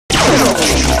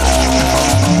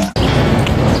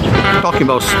talking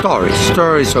about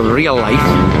stories of real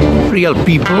life, real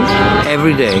people,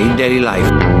 everyday, daily life.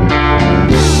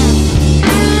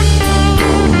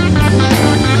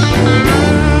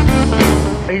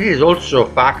 It is also a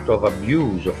fact of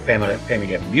abuse, of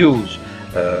family abuse,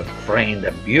 friend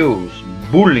abuse,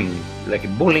 bullying,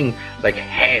 like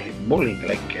heavy bullying,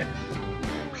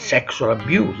 sexual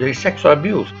abuse. There is sexual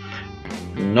abuse,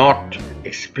 not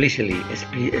explicitly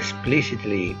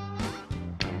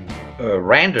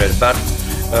rendered, but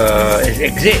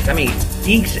exist. I mean,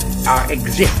 things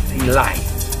exist in life.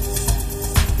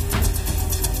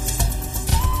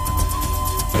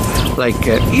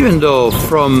 Even though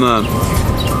from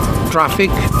traffic,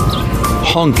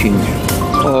 honking,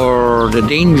 or the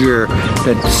danger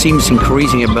that seems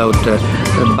increasing about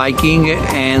biking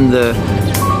and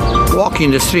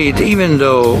walking the street, even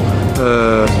though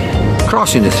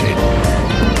crossing the street.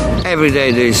 Every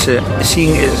day there is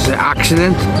seeing as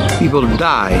accident. People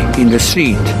die in the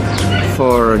street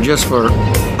just for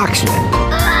accident.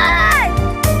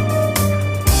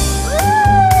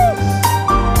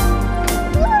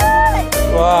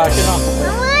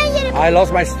 I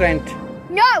lost my strength.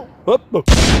 No!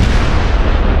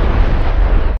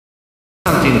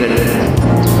 Something that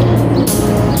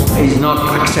is not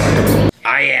acceptable.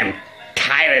 I am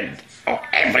tired of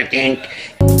everything.